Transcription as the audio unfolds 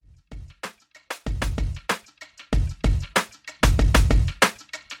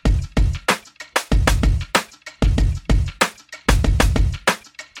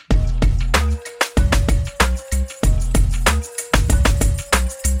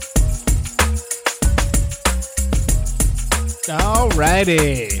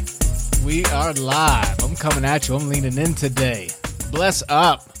Alrighty, we are live. I'm coming at you. I'm leaning in today. Bless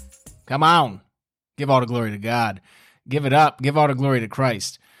up. Come on. Give all the glory to God. Give it up. Give all the glory to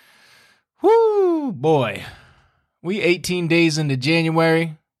Christ. Whoo, boy. We 18 days into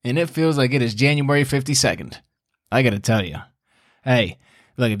January, and it feels like it is January 52nd. I got to tell you. Hey,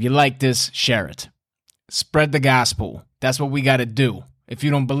 look, if you like this, share it. Spread the gospel. That's what we got to do. If you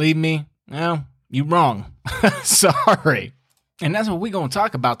don't believe me, well, you're wrong. Sorry. And that's what we're going to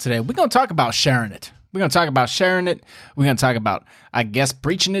talk about today. We're going to talk about sharing it. We're going to talk about sharing it. We're going to talk about, I guess,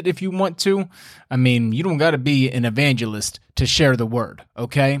 preaching it if you want to. I mean, you don't got to be an evangelist to share the word,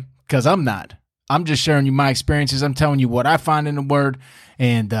 okay? Because I'm not. I'm just sharing you my experiences. I'm telling you what I find in the word.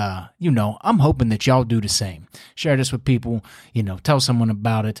 And, I'm hoping that y'all do the same. Share this with people. Tell someone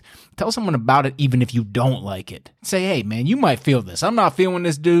about it. Tell someone about it even if you don't like it. Say, hey, man, you might feel this. I'm not feeling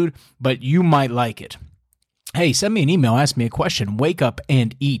this, dude, but you might like it. Hey, send me an email, ask me a question,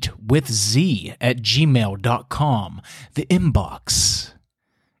 wakeupandeatwithz@gmail.com. The inbox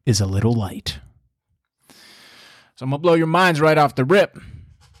is a little light. So I'm going to blow your minds right off the rip.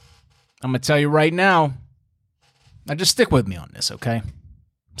 I'm going to tell you right now. Now just stick with me on this, okay?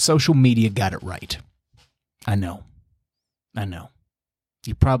 Social media got it right. I know.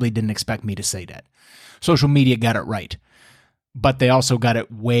 You probably didn't expect me to say that. Social media got it right. But they also got it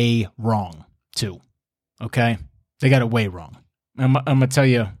way wrong, too. Okay, they got it way wrong. I'm gonna tell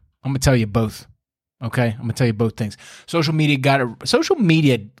you both. Okay, I'm gonna tell you both things. Social media got it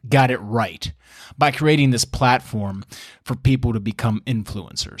right by creating this platform for people to become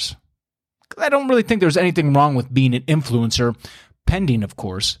influencers. I don't really think there's anything wrong with being an influencer, pending, of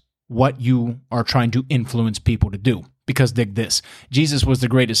course, what you are trying to influence people to do. Because dig this, Jesus was the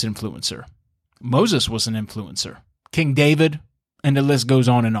greatest influencer. Moses was an influencer. King David, and the list goes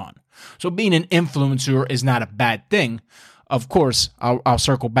on and on. So being an influencer is not a bad thing. Of course, I'll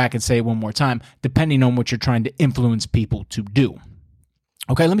circle back and say it one more time, depending on what you're trying to influence people to do.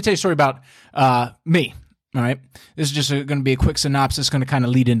 Okay, let me tell you a story about me. All right, this is just going to be a quick synopsis, going to kind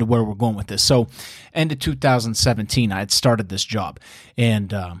of lead into where we're going with this. So, end of 2017, I had started this job, in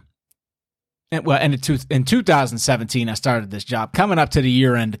 2017, I started this job. Coming up to the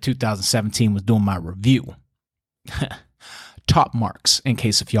year end of 2017, was doing my review. Top marks, in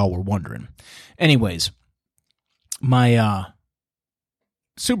case if y'all were wondering. Anyways, my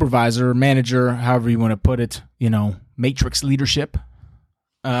supervisor, manager, however you want to put it, matrix leadership,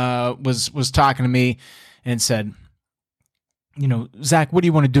 was talking to me and said, Zach, what do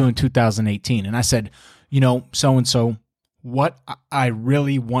you want to do in 2018? And I said, so-and-so, what I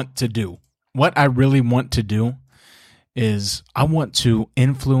really want to do is I want to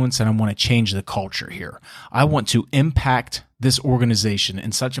influence and I want to change the culture here. I want to impact this organization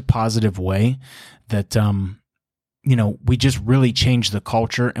in such a positive way that, we just really change the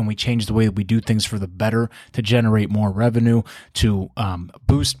culture and we change the way that we do things for the better to generate more revenue, to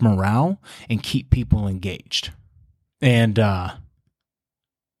boost morale and keep people engaged. And, the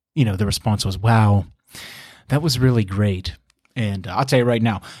response was, wow, that was really great. And I'll tell you right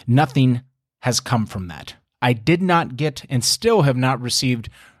now, nothing has come from that. I did not get and still have not received,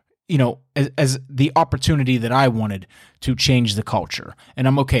 as the opportunity that I wanted to change the culture. And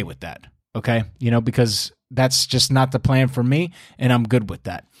I'm okay with that. Okay. Because that's just not the plan for me and I'm good with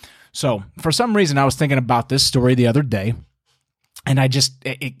that. So for some reason, I was thinking about this story the other day and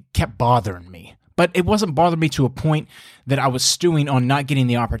it kept bothering me. But it wasn't bothering me to a point that I was stewing on not getting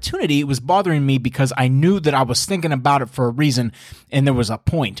the opportunity. It was bothering me because I knew that I was thinking about it for a reason and there was a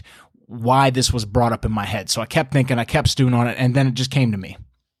point why this was brought up in my head. So I kept thinking, I kept stewing on it, and then it just came to me.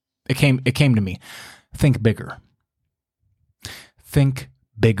 It came to me. Think bigger. Think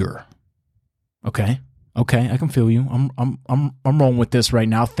bigger. Okay, I can feel you. I'm rolling with this right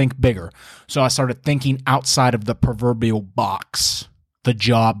now. Think bigger. So I started thinking outside of the proverbial box, the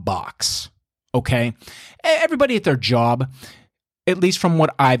job box. Okay, everybody at their job, at least from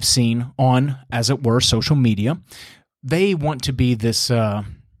what I've seen on, as it were, social media, they want to be this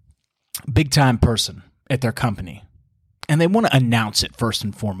big-time person at their company. And they want to announce it first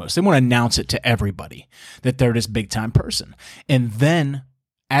and foremost. They want to announce it to everybody that they're this big-time person. And then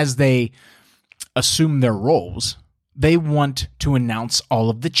as they assume their roles, they want to announce all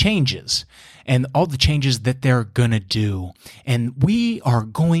of the changes and all the changes that they're going to do. And we are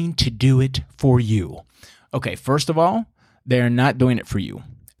going to do it for you. Okay, first of all, they're not doing it for you.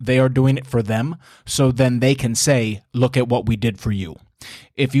 They are doing it for them, so then they can say, look at what we did for you.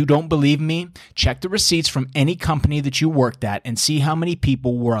 If you don't believe me, check the receipts from any company that you worked at and see how many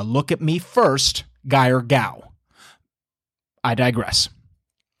people were a look at me first guy or gal. I digress.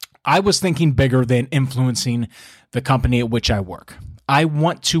 I was thinking bigger than influencing the company at which I work. I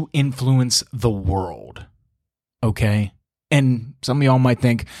want to influence the world, okay? And some of y'all might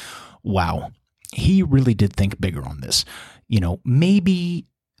think, wow, he really did think bigger on this. Maybe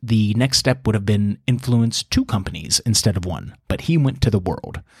the next step would have been influence 2 companies instead of 1, but he went to the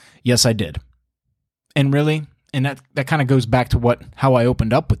world. Yes, I did. And really, and that kind of goes back to how I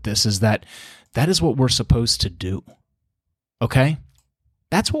opened up with this, is that is what we're supposed to do, okay?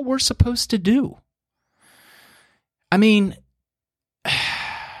 That's what we're supposed to do. I mean,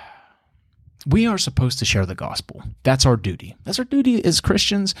 we are supposed to share the gospel. That's our duty. That's our duty as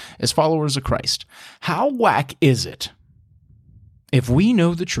Christians, as followers of Christ. How whack is it if we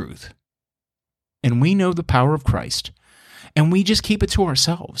know the truth and we know the power of Christ and we just keep it to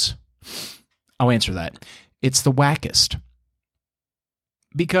ourselves? I'll answer that. It's the wackest.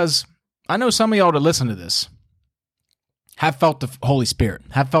 Because I know some of y'all that listen to this have felt the Holy Spirit,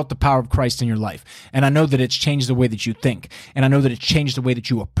 have felt the power of Christ in your life. And I know that it's changed the way that you think. And I know that it's changed the way that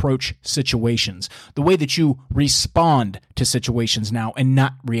you approach situations, the way that you respond to situations now and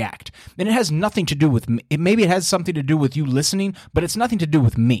not react. And it has nothing to do with me. Maybe it has something to do with you listening, but it's nothing to do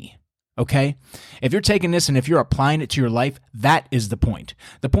with me. Okay? If you're taking this and if you're applying it to your life, that is the point.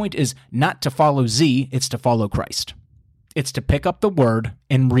 The point is not to follow Z, it's to follow Christ. It's to pick up the word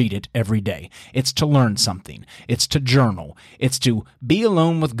and read it every day. It's to learn something. It's to journal. It's to be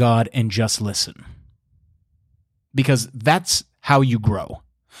alone with God and just listen. Because that's how you grow.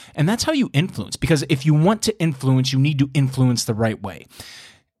 And that's how you influence. Because if you want to influence, you need to influence the right way.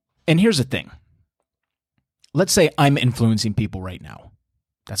 And here's the thing. Let's say I'm influencing people right now.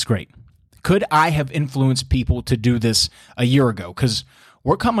 That's great. Could I have influenced people to do this a year ago? Because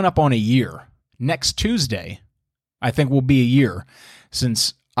we're coming up on a year. Next Tuesday, I think will be a year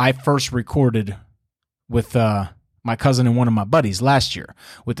since I first recorded with my cousin and one of my buddies last year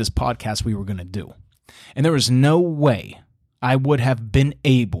with this podcast we were going to do. And there was no way I would have been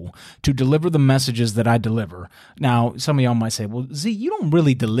able to deliver the messages that I deliver. Now, some of y'all might say, well, Z, you don't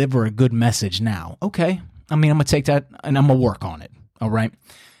really deliver a good message now. Okay. I mean, I'm going to take that and I'm going to work on it. All right.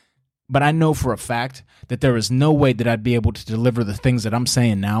 But I know for a fact that there is no way that I'd be able to deliver the things that I'm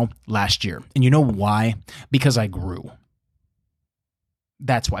saying now last year. And you know why? Because I grew.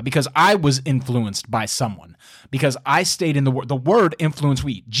 That's why. Because I was influenced by someone. Because I stayed in the Word. The Word influenced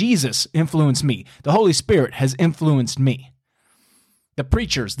me. Jesus influenced me. The Holy Spirit has influenced me. The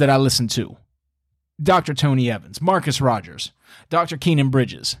preachers that I listen to, Dr. Tony Evans, Marcus Rogers, Dr. Keenan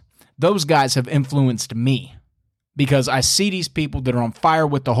Bridges, those guys have influenced me. Because I see these people that are on fire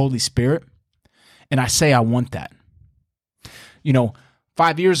with the Holy Spirit, and I say I want that.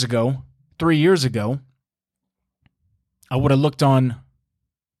 5 years ago, 3 years ago, I would have looked on,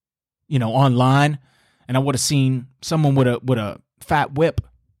 online, and I would have seen someone with a fat whip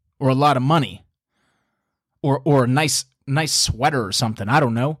or a lot of money or a nice sweater or something. I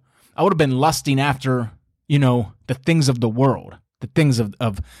don't know. I would have been lusting after, the things of the world, the things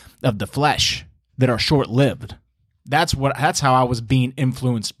of the flesh that are short-lived. That's how I was being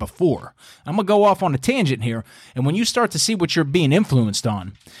influenced before. I'm going to go off on a tangent here. And when you start to see what you're being influenced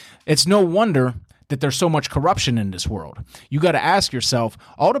on, it's no wonder that there's so much corruption in this world. You got to ask yourself,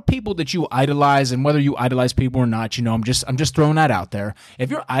 all the people that you idolize, and whether you idolize people or not, I'm just throwing that out there. If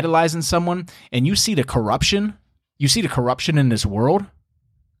you're idolizing someone and you see the corruption in this world,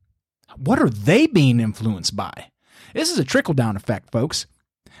 what are they being influenced by? This is a trickle-down effect, folks.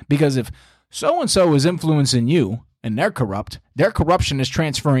 Because if so-and-so is influencing you, and they're corrupt, their corruption is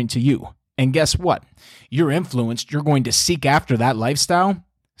transferring to you. And guess what? You're influenced. You're going to seek after that lifestyle.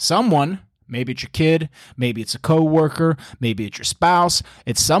 Someone, maybe it's your kid, maybe it's a coworker, maybe it's your spouse.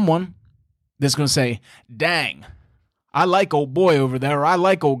 It's someone that's going to say, dang, I like old boy over there. Or I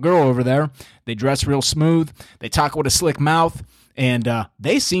like old girl over there. They dress real smooth. They talk with a slick mouth. And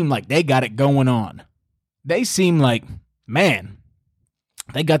they seem like they got it going on. They seem like, man,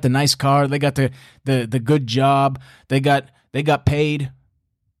 they got the nice car. They got the good job. They got paid.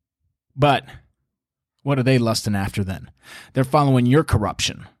 But what are they lusting after then? They're following your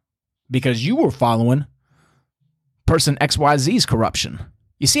corruption because you were following person XYZ's corruption.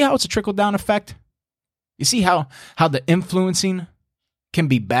 You see how it's a trickle-down effect? You see how the influencing can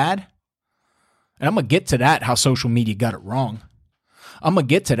be bad? And I'm going to get to that, how social media got it wrong. I'm going to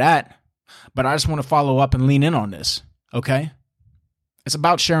get to that, but I just want to follow up and lean in on this, okay? It's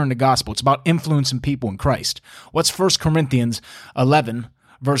about sharing the gospel. It's about influencing people in Christ. What's 1 Corinthians 11,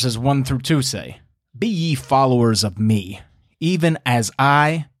 verses 1 through 2 say? Be ye followers of me, even as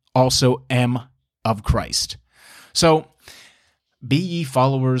I also am of Christ. So, be ye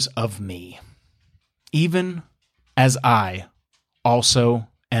followers of me, even as I also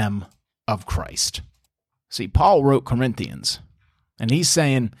am of Christ. See, Paul wrote Corinthians, and he's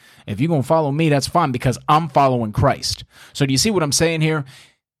saying, if you're going to follow me, that's fine because I'm following Christ. So do you see what I'm saying here?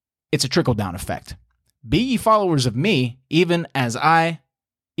 It's a trickle-down effect. Be ye followers of me, even as I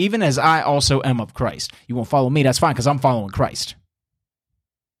also am of Christ. You won't follow me, that's fine because I'm following Christ.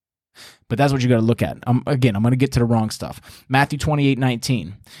 But that's what you got to look at. I'm going to get to the wrong stuff. Matthew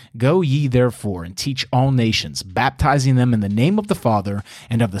 28:19. Go ye therefore and teach all nations, baptizing them in the name of the Father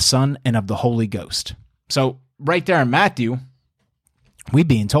and of the Son and of the Holy Ghost. So right there in Matthew, we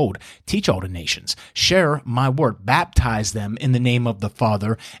being told, teach all the nations, share my word, baptize them in the name of the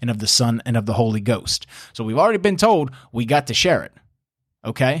Father and of the Son and of the Holy Ghost. So we've already been told we got to share it.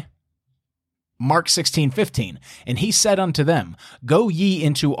 Okay? Mark 16:15, and he said unto them, go ye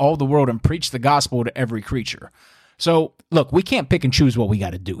into all the world and preach the gospel to every creature. So, look, we can't pick and choose what we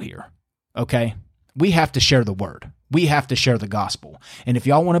got to do here, okay? We have to share the word. We have to share the gospel. And if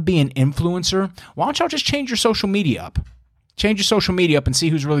y'all want to be an influencer, why don't y'all just change your social media up? Change your social media up and see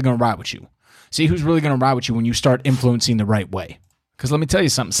who's really going to ride with you. See who's really going to ride with you when you start influencing the right way. Because let me tell you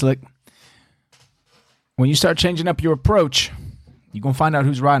something, Slick. When you start changing up your approach, you're going to find out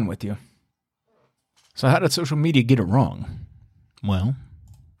who's riding with you. So how did social media get it wrong? Well,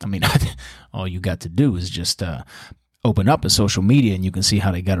 I mean, all you got to do is just open up a social media and you can see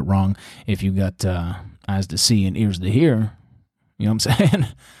how they got it wrong. If you got eyes to see and ears to hear, you know what I'm saying?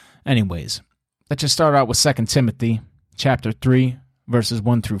 Anyways, let's just start out with 2 Timothy chapter 3, verses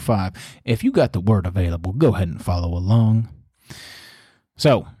 1 through 5. If you got the word available, go ahead and follow along.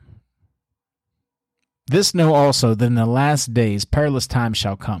 So, this know also that in the last days perilous times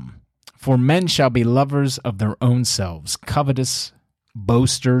shall come. For men shall be lovers of their own selves, covetous,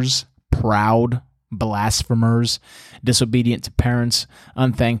 boasters, proud, blasphemers, disobedient to parents,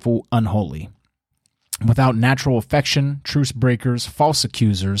 unthankful, unholy, without natural affection, truce breakers, false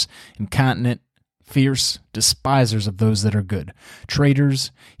accusers, incontinent, fierce, despisers of those that are good,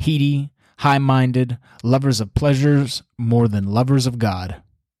 traitors, heady, high-minded, lovers of pleasures more than lovers of God,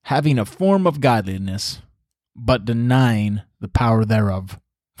 having a form of godliness, but denying the power thereof.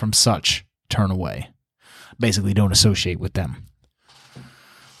 From such, turn away. Basically, don't associate with them.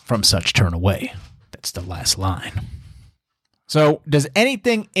 From such, turn away. That's the last line. So, does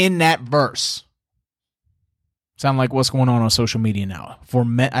anything in that verse sound like what's going on social media now? For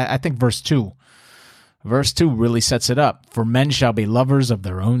men, I think verse 2 really sets it up. For men shall be lovers of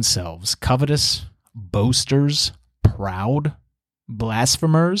their own selves, covetous, boasters, proud,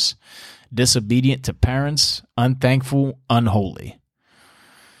 blasphemers, disobedient to parents, unthankful, unholy.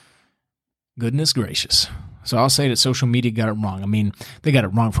 Goodness gracious. So I'll say that social media got it wrong. I mean, they got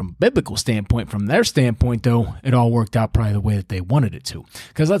it wrong from a biblical standpoint. From their standpoint, though, it all worked out probably the way that they wanted it to.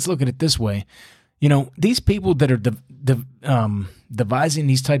 Because let's look at it this way. You know, these people that are devising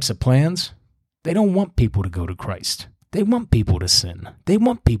these types of plans, they don't want people to go to Christ. They want people to sin. They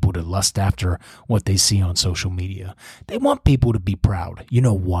want people to lust after what they see on social media. They want people to be proud. You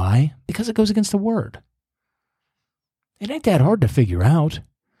know why? Because it goes against the word. It ain't that hard to figure out.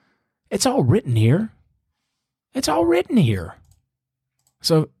 It's all written here. It's all written here.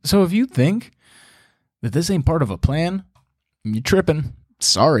 So if you think that this ain't part of a plan, you're tripping.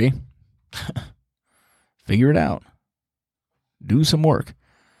 Sorry. Figure it out. Do some work.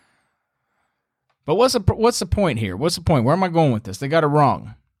 But what's the point here? What's the point? Where am I going with this? They got it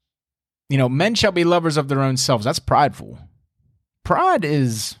wrong. You know, men shall be lovers of their own selves. That's prideful. Pride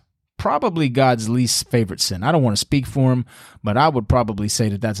is probably God's least favorite sin. I don't want to speak for him, but I would probably say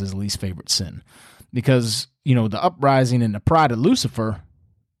that that's his least favorite sin. Because, you know, the uprising and the pride of Lucifer,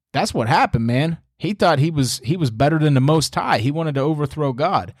 that's what happened, man. He thought he was better than the Most High. He wanted to overthrow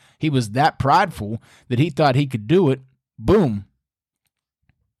God. He was that prideful that he thought he could do it. Boom.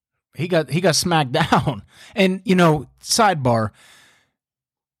 He got smacked down. And, you know, sidebar,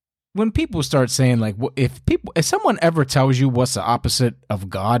 when people start saying, like, if someone ever tells you what's the opposite of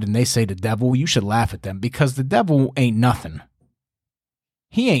God and they say the devil, you should laugh at them because the devil ain't nothing.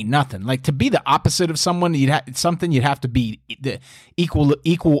 He ain't nothing. Like, to be the opposite of someone, you'd have to be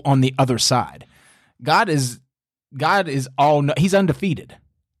equal on the other side. God is he's undefeated.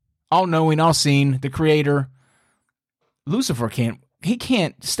 All knowing, all seeing, the creator. Lucifer can't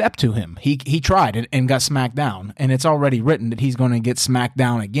step to him. He tried and got smacked down, and it's already written that he's going to get smacked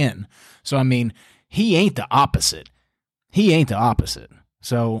down again. So, I mean, he ain't the opposite. He ain't the opposite.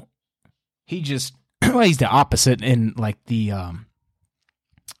 So, he just, well, he's the opposite in like the,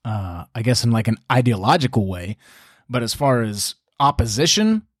 I guess in like an ideological way. But as far as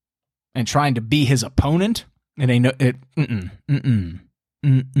opposition and trying to be his opponent, ain't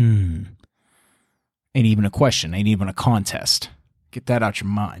even a question, ain't even a contest. Get that out your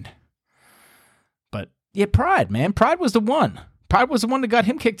mind. But yeah, pride, man. Pride was the one. Pride was the one that got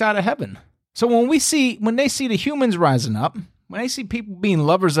him kicked out of heaven. So when they see the humans rising up, when they see people being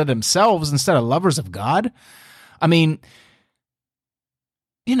lovers of themselves instead of lovers of God, I mean,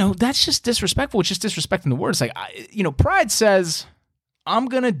 that's just disrespectful. It's just disrespecting the word. It's like, pride says, I'm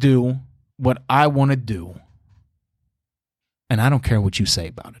going to do what I want to do. And I don't care what you say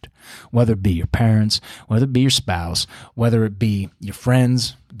about it, whether it be your parents, whether it be your spouse, whether it be your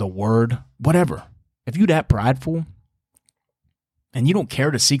friends, the word, whatever. If you're that prideful and you don't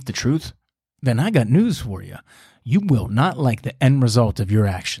care to seek the truth, then I got news for you. You will not like the end result of your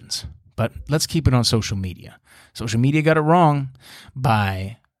actions. But let's keep it on social media. Social media got it wrong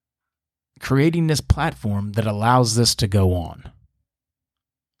by creating this platform that allows this to go on.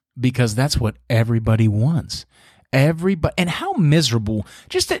 Because that's what everybody wants. Everybody, and how miserable.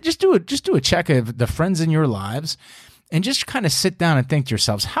 Just do a check of the friends in your lives, and just kind of sit down and think to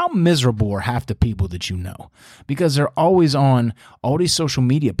yourselves, how miserable are half the people that you know? Because they're always on all these social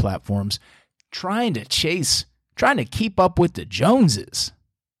media platforms trying to keep up with the Joneses.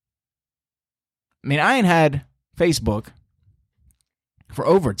 I mean, I ain't had Facebook for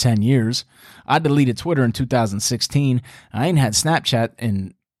over 10 years. I deleted Twitter in 2016. I ain't had Snapchat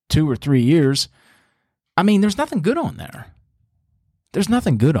in 2 or 3 years. I mean, there's nothing good on there. There's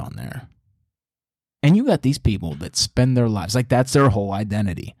nothing good on there. And you got these people that spend their lives, like that's their whole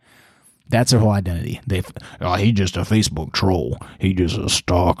identity. That's their whole identity. He's just a Facebook troll. He just a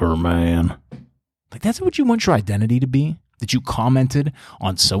stalker, man. Like, that's what you want your identity to be? That you commented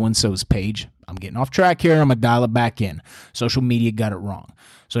on so-and-so's page? I'm getting off track here. I'm going to dial it back in. Social media got it wrong.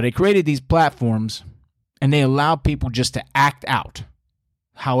 So they created these platforms, and they allow people just to act out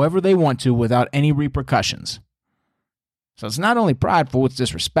however they want to without any repercussions. So it's not only prideful, it's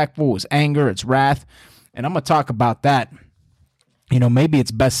disrespectful, it's anger, it's wrath. And I'm going to talk about that. Maybe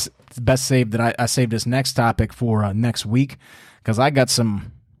it's best saved that I save this next topic for next week, because I got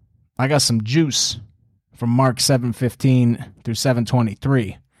some juice from Mark 7:15 through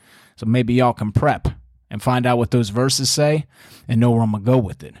 7:23. So maybe y'all can prep and find out what those verses say and know where I'm going to go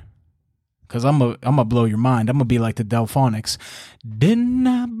with it. Because I'm gonna blow your mind. I'm going to be like the Delphonics. Didn't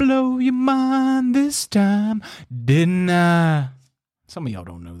I blow your mind this time? Didn't I? Some of y'all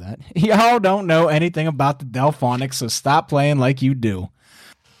don't know that. Y'all don't know anything about the Delphonics, so stop playing like you do.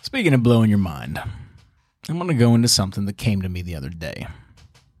 Speaking of blowing your mind, I'm going to go into something that came to me the other day.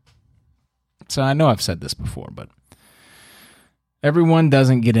 So I know I've said this before, but everyone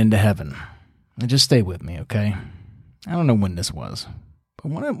doesn't get into heaven. And just stay with me, okay? I don't know when this was.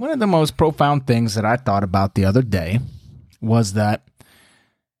 But one of the most profound things that I thought about the other day was that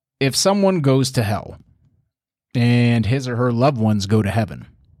if someone goes to hell and his or her loved ones go to heaven,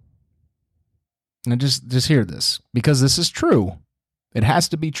 and just hear this, because this is true. It has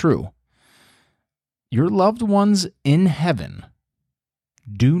to be true. Your loved ones in heaven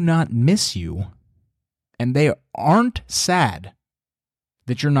do not miss you, and they aren't sad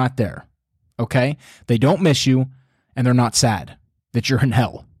that you're not there, okay? They don't miss you, and they're not sad that you're in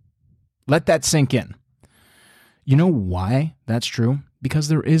hell. Let that sink in. You know why that's true? Because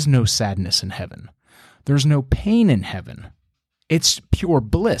there is no sadness in heaven. There's no pain in heaven. It's pure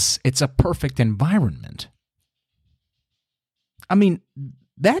bliss. It's a perfect environment. I mean,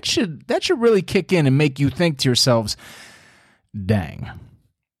 that should really kick in and make you think to yourselves, dang,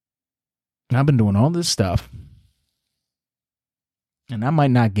 I've been doing all this stuff, and I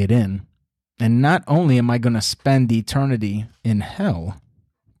might not get in. And not only am I going to spend eternity in hell,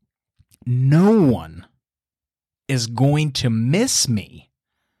 no one is going to miss me.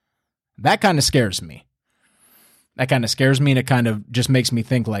 That kind of scares me. And it kind of just makes me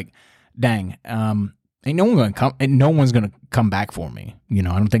think like, dang, ain't no one going to come, and no one's going to come back for me. I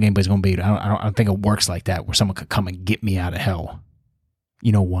don't think anybody's going to be, I don't think it works like that where someone could come and get me out of hell.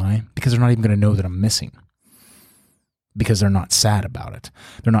 You know why? Because they're not even going to know that I'm missing. Because they're not sad about it.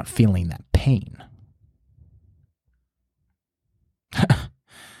 They're not feeling that pain.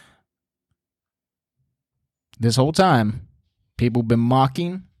 This whole time, people have been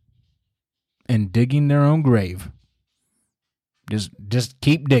mocking and digging their own grave. Just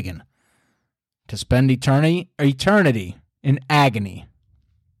keep digging. To spend eternity in agony.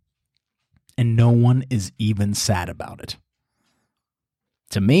 And no one is even sad about it.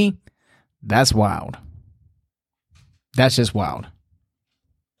 To me, that's wild. That's just wild.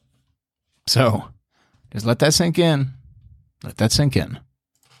 So, just let that sink in. Let that sink in.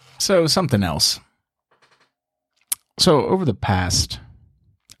 So, something else. So, over the past,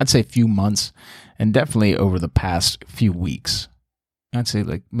 I'd say few months, and definitely over the past few weeks, I'd say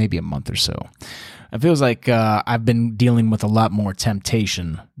like maybe a month or so, It feels like I've been dealing with a lot more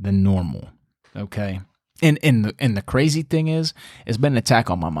temptation than normal. Okay. And the crazy thing is, it's been an attack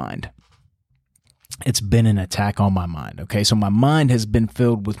on my mind. It's been an attack on my mind. Okay. So my mind has been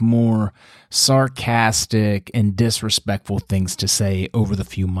filled with more sarcastic and disrespectful things to say over the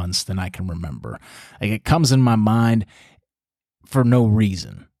few months than I can remember. Like, it comes in my mind for no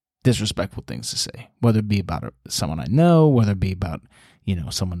reason. Disrespectful things to say, whether it be about someone I know, whether it be about,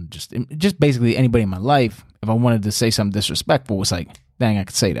 someone just basically anybody in my life. If I wanted to say something disrespectful, it's like, dang, I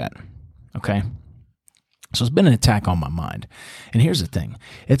could say that. Okay. So it's been an attack on my mind. And here's the thing.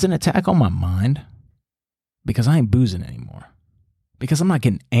 It's an attack on my mind because I ain't boozing anymore. Because I'm not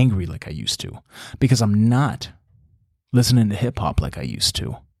getting angry like I used to. Because I'm not listening to hip hop like I used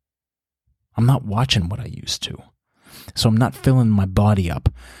to. I'm not watching what I used to. So I'm not filling my body up.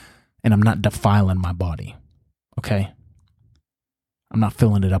 And I'm not defiling my body, okay? I'm not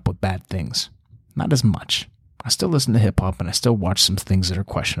filling it up with bad things. Not as much. I still listen to hip-hop, and I still watch some things that are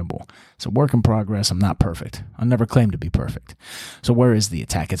questionable. It's a work in progress. I'm not perfect. I'll never claim to be perfect. So where is the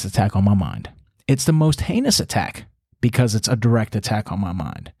attack? It's an attack on my mind. It's the most heinous attack because it's a direct attack on my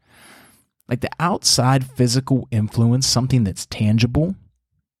mind. Like the outside physical influence, something that's tangible,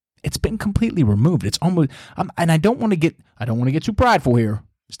 it's been completely removed. It's almost, and I don't want to get too prideful here.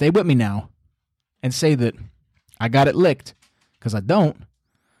 Stay with me now and say that I got it licked, because I don't.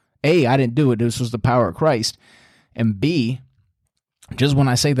 A, I didn't do it. This was the power of Christ. And B, just when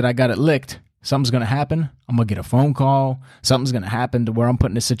I say that I got it licked, something's going to happen. I'm going to get a phone call. Something's going to happen to where I'm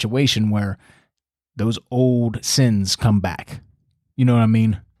put in a situation where those old sins come back. You know what I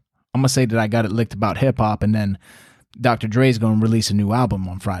mean? I'm going to say that I got it licked about hip hop, and then Dr. Dre's going to release a new album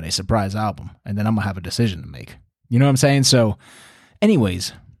on Friday, surprise album. And then I'm going to have a decision to make. You know what I'm saying? So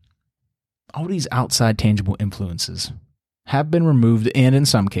anyways, all these outside tangible influences have been removed and in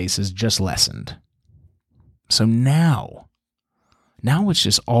some cases just lessened. So now it's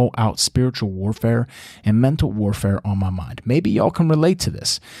just all out spiritual warfare and mental warfare on my mind. Maybe y'all can relate to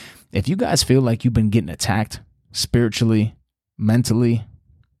this. If you guys feel like you've been getting attacked spiritually, mentally,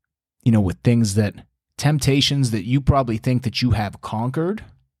 with things temptations that you probably think that you have conquered,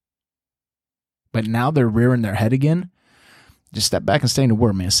 but now they're rearing their head again, just step back and stay in the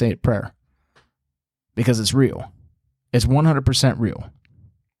word, man. Say it prayer. Because it's real. It's 100% real.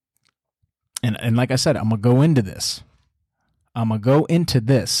 And like I said, I'm going to go into this. I'm going to go into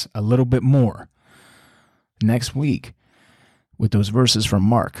this a little bit more next week with those verses from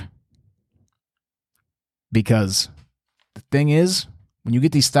Mark. Because the thing is, when you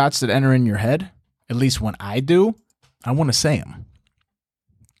get these thoughts that enter in your head, at least when I do, I want to say them.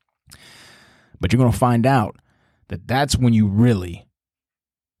 But you're going to find out that that's when you really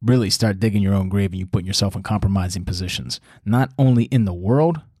start digging your own grave and you put yourself in compromising positions. Not only in the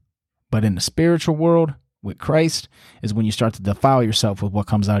world, but in the spiritual world with Christ is when you start to defile yourself with what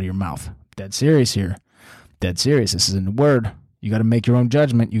comes out of your mouth. Dead serious here. Dead serious. This is in the word. You got to make your own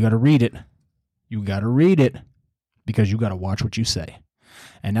judgment. You got to read it. You got to read it because you got to watch what you say.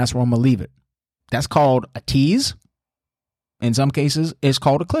 And that's where I'm going to leave it. That's called a tease. In some cases, it's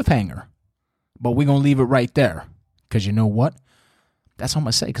called a cliffhanger. But we're going to leave it right there because you know what? That's all I'm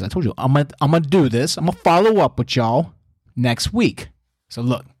going to say, because I told you I'm going to do this. I'm going to follow up with y'all next week. So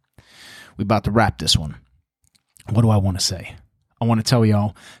look, we're about to wrap this one. What do I want to say? I want to tell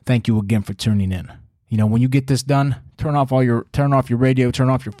y'all, thank you again for tuning in. When you get this done, turn off your radio, turn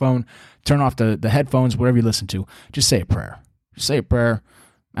off your phone, turn off the headphones, whatever you listen to. Just say a prayer. Just say a prayer.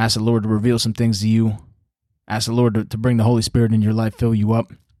 Ask the Lord to reveal some things to you. Ask the Lord to bring the Holy Spirit in your life, fill you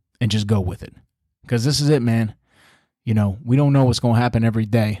up, and just go with it. Because this is it, man. We don't know what's going to happen every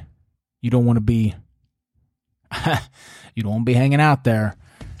day. You don't want to be, hanging out there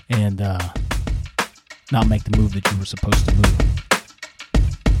and not make the move that you were supposed to move.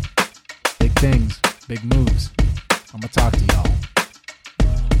 Big things, big moves. I'm going to talk to y'all.